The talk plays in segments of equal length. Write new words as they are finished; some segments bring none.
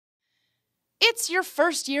It's your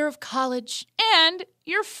first year of college, and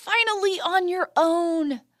you're finally on your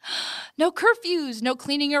own. No curfews, no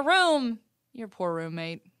cleaning your room. Your poor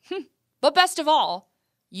roommate. But best of all,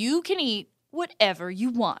 you can eat whatever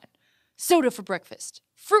you want. Soda for breakfast,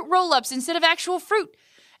 fruit roll-ups instead of actual fruit,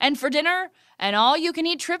 and for dinner, an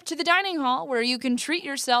all-you-can-eat trip to the dining hall where you can treat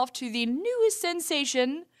yourself to the newest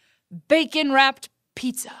sensation, bacon-wrapped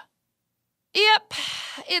pizza. Yep,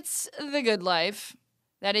 it's the good life.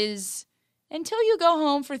 That is, until you go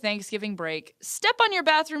home for Thanksgiving break, step on your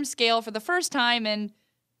bathroom scale for the first time and,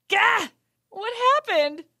 gah! What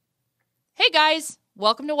happened? Hey guys,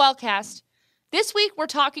 welcome to Wellcast. This week we're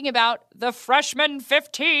talking about the Freshman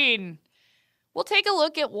 15. We'll take a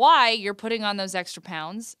look at why you're putting on those extra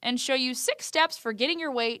pounds and show you 6 steps for getting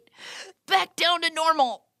your weight back down to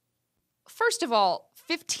normal. First of all,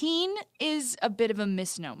 15 is a bit of a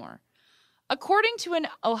misnomer. According to an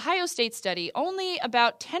Ohio State study, only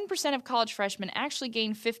about 10% of college freshmen actually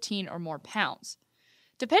gain 15 or more pounds.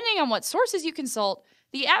 Depending on what sources you consult,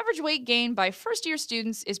 the average weight gain by first-year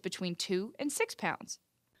students is between 2 and 6 pounds.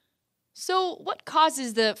 So what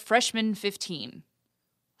causes the freshman 15?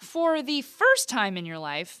 For the first time in your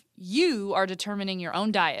life, you are determining your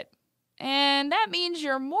own diet. And that means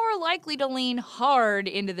you're more likely to lean hard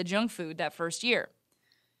into the junk food that first year.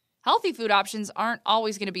 Healthy food options aren't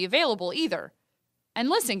always going to be available either. And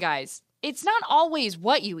listen, guys, it's not always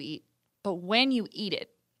what you eat, but when you eat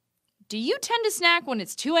it. Do you tend to snack when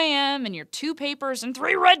it's 2 a.m. and you're 2 papers and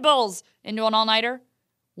 3 Red Bulls into an all-nighter?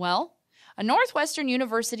 Well, a Northwestern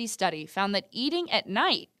University study found that eating at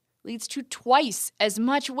night leads to twice as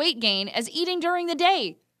much weight gain as eating during the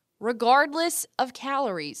day, regardless of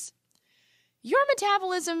calories. Your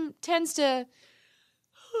metabolism tends to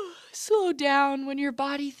slow down when your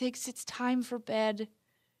body thinks it's time for bed.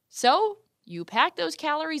 So, you pack those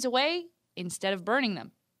calories away instead of burning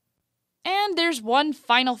them. And there's one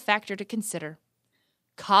final factor to consider.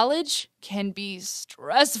 College can be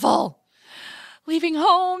stressful. Leaving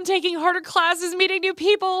home, taking harder classes, meeting new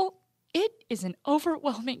people. It is an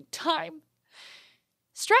overwhelming time.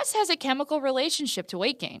 Stress has a chemical relationship to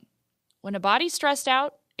weight gain. When a body's stressed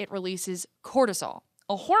out, it releases cortisol,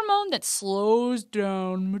 a hormone that slows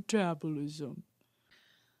down metabolism.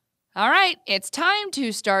 All right, it's time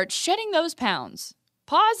to start shedding those pounds.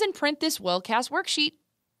 Pause and print this Wellcast worksheet.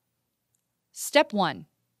 Step 1.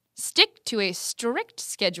 Stick to a strict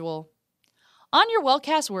schedule. On your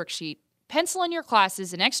Wellcast worksheet, pencil in your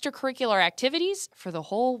classes and extracurricular activities for the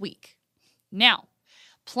whole week. Now,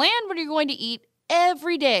 plan what you're going to eat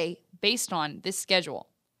every day based on this schedule.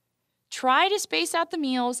 Try to space out the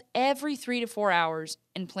meals every 3 to 4 hours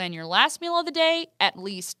and plan your last meal of the day at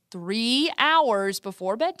least 3 hours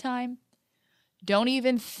before bedtime. Don't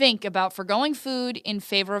even think about forgoing food in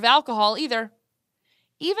favor of alcohol either.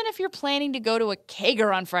 Even if you're planning to go to a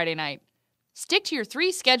kegger on Friday night, stick to your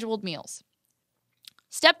 3 scheduled meals.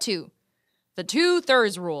 Step 2, the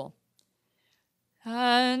 2/3 rule.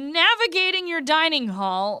 Navigating your dining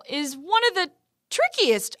hall is one of the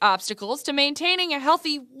trickiest obstacles to maintaining a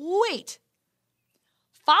healthy weight.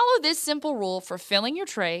 Follow this simple rule for filling your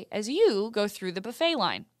tray as you go through the buffet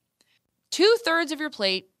line. 2/3 of your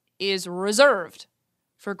plate is reserved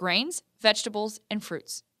for grains, vegetables, and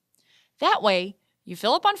fruits. That way, you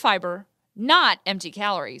fill up on fiber, not empty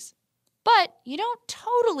calories, but you don't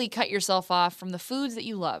totally cut yourself off from the foods that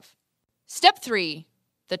you love. Step 3,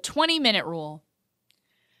 the 20-minute rule.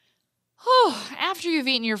 After you've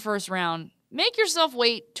eaten your first round, make yourself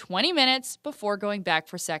wait 20 minutes before going back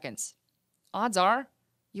for seconds. Odds are,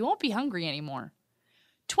 you won't be hungry anymore.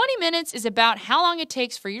 20 minutes is about how long it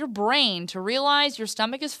takes for your brain to realize your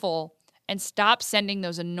stomach is full and stop sending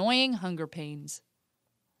those annoying hunger pains.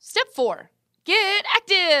 Step 4, get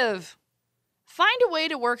active. Find a way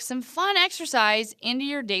to work some fun exercise into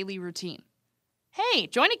your daily routine. Hey,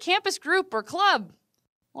 join a campus group or club.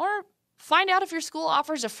 Or find out if your school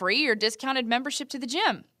offers a free or discounted membership to the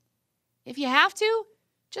gym. If you have to,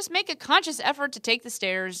 just make a conscious effort to take the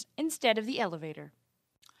stairs instead of the elevator.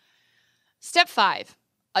 Step 5,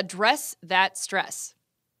 address that stress.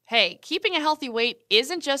 Hey, keeping a healthy weight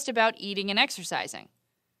isn't just about eating and exercising.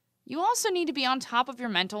 You also need to be on top of your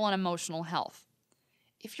mental and emotional health.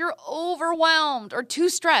 If you're overwhelmed or too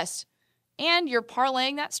stressed, and you're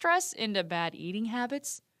parlaying that stress into bad eating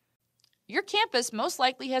habits, your campus most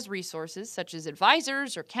likely has resources such as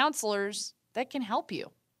advisors or counselors that can help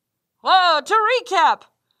you. To recap,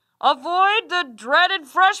 avoid the dreaded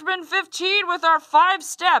freshman 15 with our 5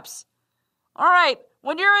 steps. All right,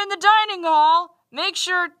 when you're in the dining hall, make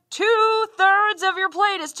sure 2/3 of your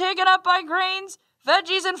plate is taken up by grains,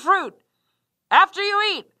 veggies, and fruit. After you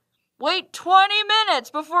eat, Wait 20 minutes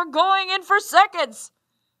before going in for seconds.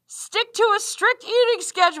 Stick to a strict eating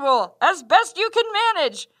schedule as best you can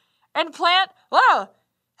manage. And plant,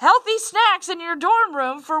 healthy snacks in your dorm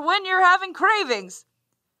room for when you're having cravings.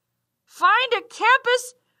 Find a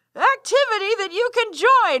campus activity that you can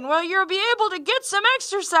join where you'll be able to get some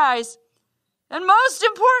exercise. And most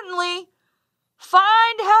importantly,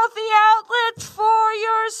 find healthy outlets for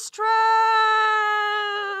your stress.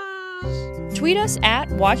 Tweet us at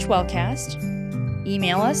WatchWellcast,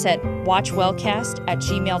 email us at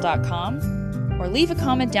watchwellcast@gmail.com, or leave a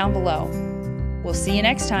comment down below. We'll see you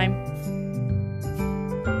next time.